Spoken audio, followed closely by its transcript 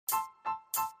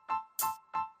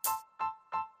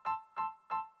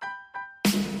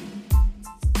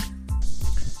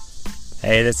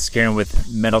Hey, this is Kieran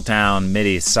with Middletown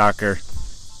Middies Soccer,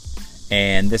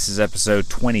 and this is episode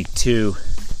 22,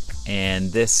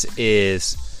 and this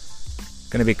is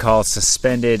going to be called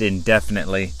Suspended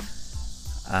Indefinitely,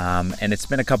 and it's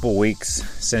been a couple weeks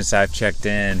since I've checked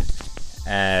in,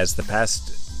 as the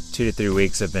past 2 to 3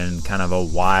 weeks have been kind of a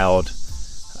wild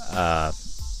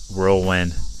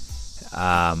whirlwind.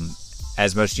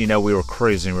 As most of you know, we were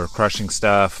cruising, we were crushing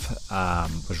stuff,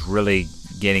 was really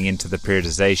getting into the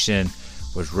periodization,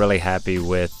 was really happy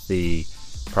with the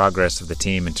progress of the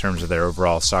team in terms of their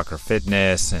overall soccer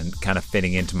fitness and kind of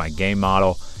fitting into my game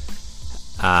model.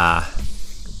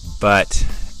 But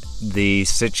the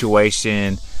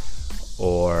situation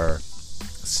or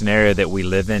scenario that we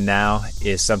live in now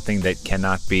is something that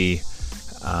cannot be,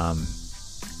 not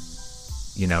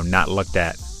looked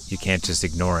at. You can't just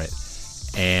ignore it.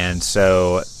 And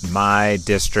so my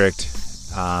district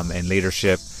and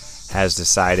leadership has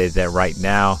decided that right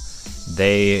now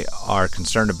they are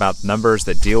concerned about numbers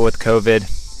that deal with COVID.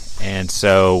 And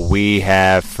so we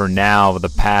have, for now, the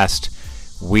past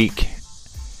week,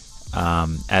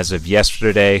 as of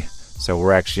yesterday, so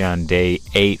we're actually on day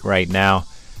 8 right now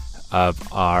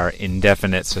of our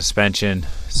indefinite suspension.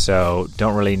 So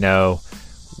don't really know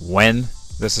when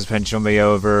the suspension will be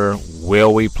over.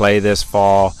 Will we play this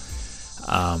fall?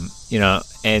 And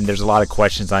there's a lot of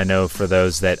questions, I know, for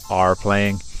those that are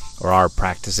playing or are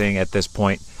practicing at this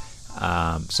point.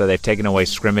 So they've taken away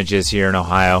scrimmages here in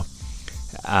Ohio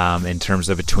in terms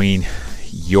of between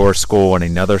your school and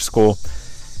another school.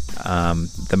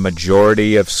 The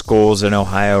majority of schools in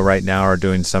Ohio right now are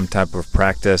doing some type of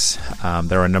practice.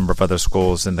 There are a number of other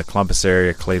schools in the Columbus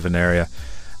area, Cleveland area,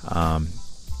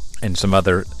 and some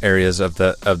other areas of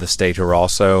the state who are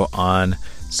also on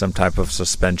some type of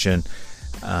suspension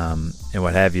and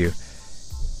what have you.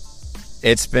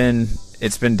 It's been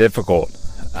difficult.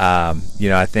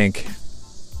 I think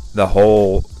the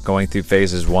whole going through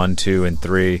phases 1, 2, and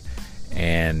 3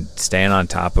 and staying on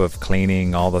top of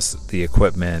cleaning all the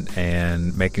equipment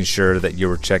and making sure that you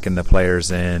were checking the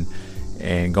players in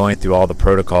and going through all the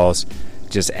protocols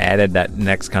just added that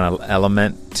next kind of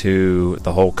element to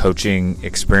the whole coaching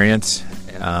experience,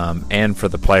 and for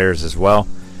the players as well.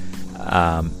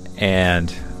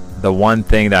 And the one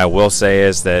thing that I will say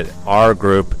is that our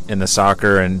group in the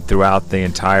soccer and throughout the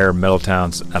entire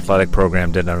Middletown's athletic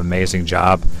program did an amazing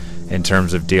job in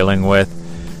terms of dealing with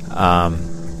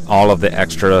all of the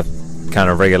extra kind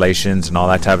of regulations and all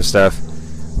that type of stuff.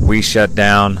 We shut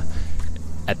down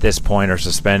at this point or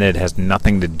suspended has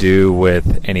nothing to do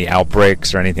with any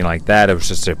outbreaks or anything like that. It was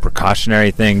just a precautionary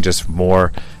thing, just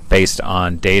more based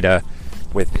on data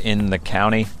within the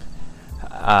county.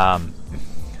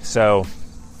 So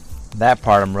that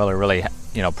part I'm really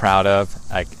proud of,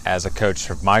 like, as a coach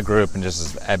of my group, and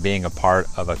just as being a part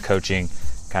of a coaching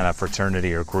kind of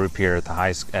fraternity or group here at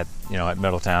the at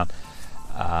Middletown.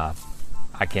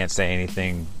 I can't say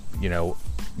anything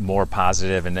more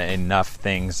positive and enough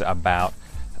things about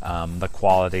the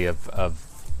quality of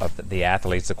the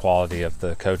athletes, the quality of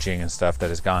the coaching and stuff that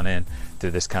has gone in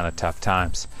through this kind of tough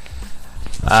times.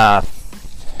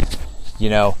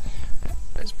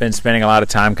 It's been spending a lot of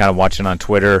time kind of watching on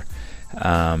Twitter,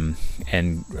 and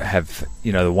have,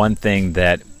 the one thing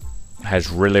that has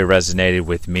really resonated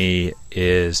with me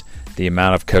is the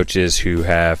amount of coaches who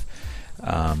have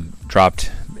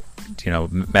dropped,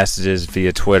 messages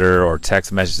via Twitter or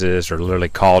text messages, or literally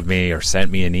called me or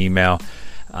sent me an email,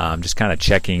 just kind of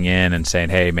checking in and saying,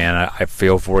 hey man, I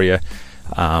feel for you.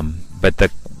 But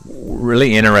the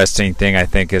really interesting thing, I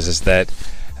think, is that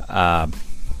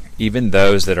even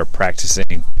those that are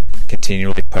practicing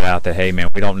continually put out that, hey man,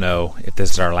 we don't know if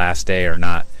this is our last day or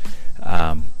not.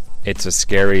 It's a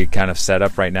scary kind of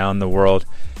setup right now in the world.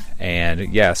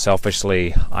 And yeah,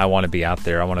 selfishly, I want to be out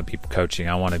there. I want to be coaching.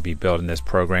 I want to be building this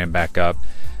program back up,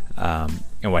 and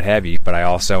what have you. But I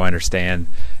also understand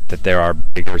that there are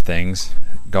bigger things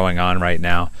going on right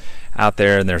now out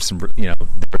there, and there's some,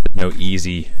 there's no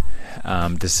easy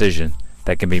decision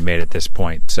that can be made at this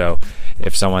point. So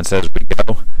if someone says we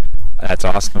go, that's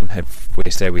awesome. If we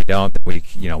say we don't, then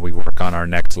we work on our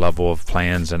next level of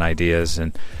plans and ideas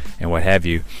and what have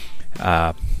you.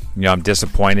 I'm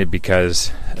disappointed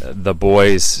because the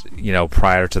boys,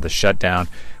 prior to the shutdown,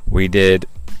 we did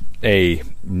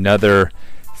another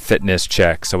fitness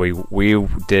check. So we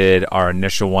did our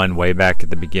initial one way back at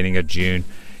the beginning of June,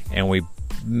 and we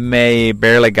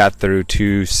barely got through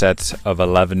 2 sets of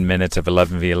 11 minutes of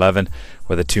 11v11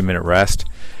 with a 2-minute rest.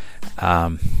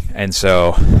 And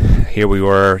so here we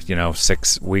were,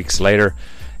 6 weeks later,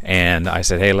 and I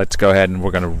said, hey, let's go ahead and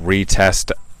we're going to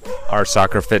retest our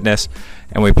soccer fitness.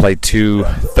 And we played 2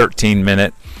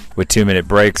 13-minute with 2-minute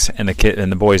breaks, and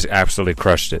the boys absolutely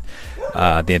crushed it.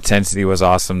 The intensity was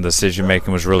awesome. Decision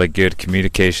making was really good.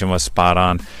 Communication was spot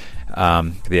on.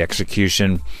 The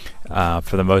execution,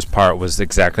 for the most part, was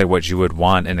exactly what you would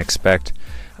want and expect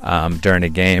during a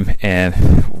game. And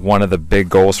one of the big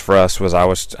goals for us was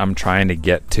I'm trying to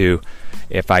get to,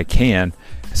 if I can,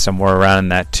 somewhere around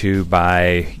that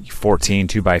 2x14,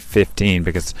 2x15,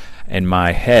 because in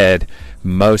my head,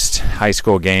 most high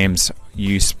school games,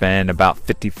 you spend about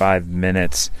 55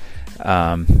 minutes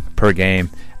per game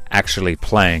actually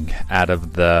playing out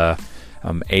of the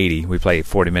 80. We play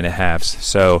 40-minute halves.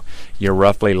 So you're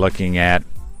roughly looking at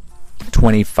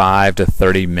 25 to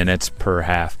 30 minutes per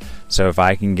half. So if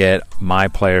I can get my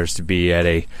players to be at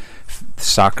a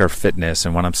soccer fitness,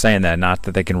 and when I'm saying that, not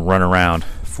that they can run around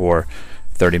for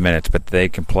 30 minutes, but they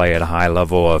can play at a high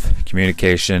level of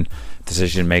communication,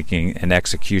 decision making, and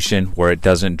execution where it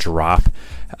doesn't drop.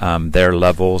 Their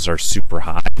levels are super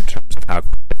high in terms of how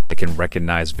they can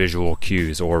recognize visual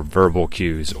cues or verbal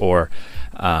cues, or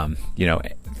one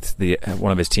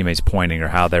of his teammates pointing, or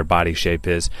how their body shape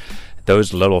is.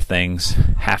 Those little things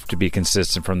have to be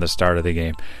consistent from the start of the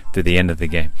game to the end of the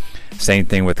game. Same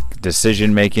thing with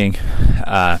decision making,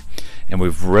 and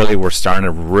we're starting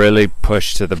to really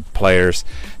push to the players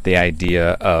the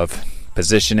idea of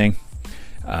positioning,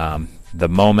 the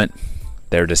moment,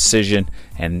 their decision,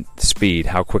 and speed,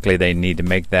 how quickly they need to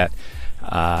make that.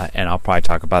 And I'll probably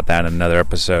talk about that in another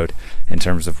episode in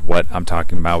terms of what I'm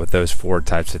talking about with those 4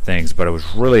 types of things. But I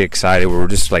was really excited. We were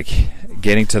just like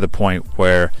getting to the point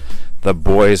where the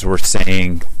boys were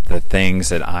saying the things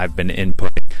that I've been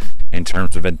inputting in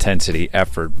terms of intensity,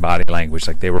 effort, body language.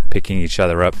 Like they were picking each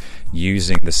other up,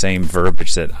 using the same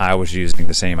verbiage that I was using,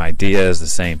 the same ideas, the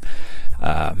same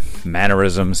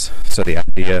mannerisms. So the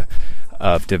idea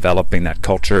of developing that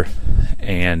culture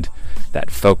and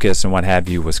that focus and what have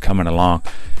you was coming along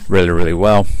really, really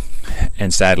well.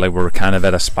 And sadly, we're kind of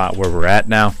at a spot where we're at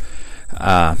now.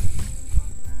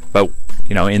 But,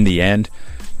 in the end,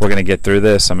 we're going to get through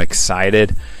this. I'm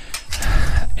excited.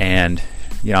 And,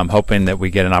 I'm hoping that we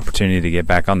get an opportunity to get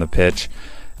back on the pitch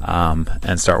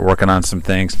and start working on some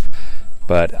things.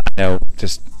 But I know,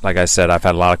 just like I said, I've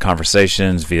had a lot of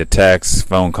conversations via text,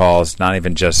 phone calls, not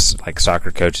even just like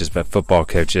soccer coaches, but football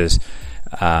coaches.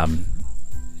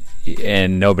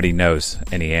 And nobody knows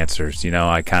any answers.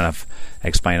 I kind of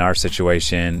explain our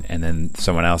situation, and then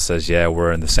someone else says, yeah,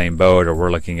 we're in the same boat, or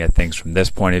we're looking at things from this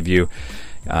point of view.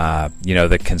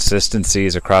 The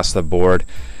consistencies across the board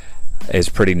is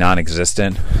pretty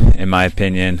non-existent, in my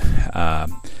opinion.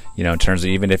 In terms of,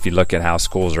 even if you look at how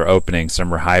schools are opening,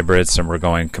 some are hybrid, some are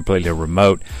going completely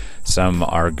remote, some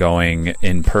are going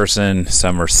in person,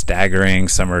 some are staggering,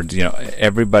 some are,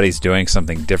 everybody's doing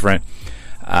something different.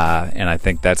 And I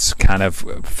think that's kind of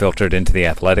filtered into the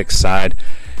athletics side,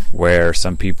 where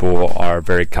some people are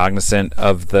very cognizant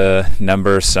of the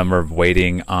numbers. Some are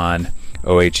waiting on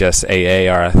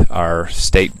OHSAA, our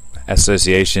state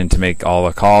association, to make all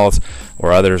the calls,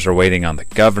 or others are waiting on the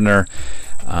governor.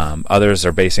 Others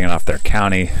are basing it off their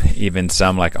county. Even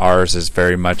some, like ours, is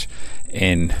very much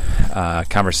in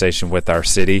conversation with our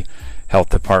city health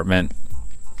department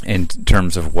in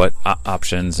terms of what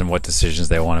options and what decisions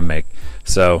they want to make.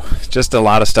 So just a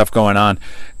lot of stuff going on.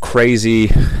 Crazy.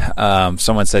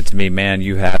 Someone said to me, man,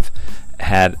 you have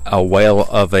had a whale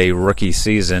of a rookie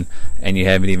season and you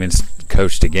haven't even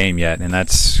coached a game yet. And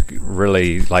that's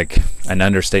really like an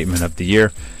understatement of the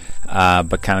year,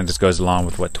 but kind of just goes along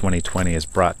with what 2020 has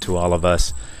brought to all of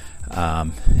us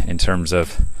in terms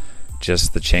of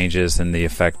just the changes and the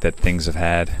effect that things have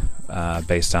had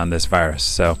based on this virus.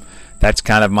 So that's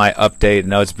kind of my update. I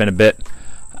know it's been a bit,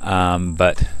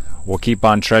 but we'll keep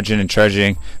on trudging and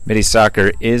trudging. Midi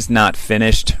Soccer is not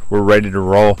finished. We're ready to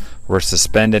roll. We're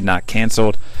suspended, not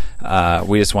canceled.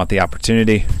 We just want the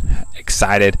opportunity.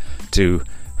 Excited to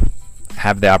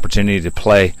have the opportunity to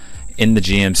play in the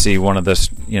GMC,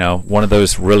 one of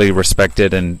those really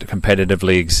respected and competitive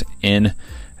leagues in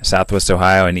Southwest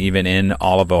Ohio and even in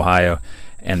all of Ohio,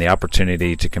 and the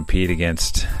opportunity to compete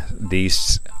against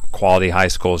these quality high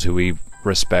schools who we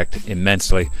respect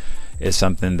immensely is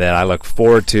something that I look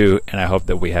forward to, and I hope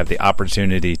that we have the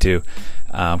opportunity to,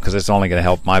 because it's only going to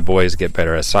help my boys get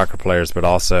better as soccer players, but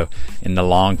also in the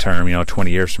long term,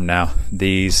 20 years from now,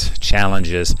 these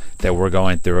challenges that we're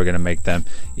going through are going to make them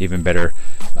even better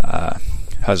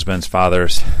husbands,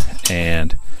 fathers,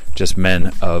 and just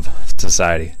men of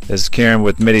society. This is Kieran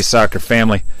with Midi Soccer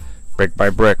Family, brick by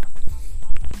brick.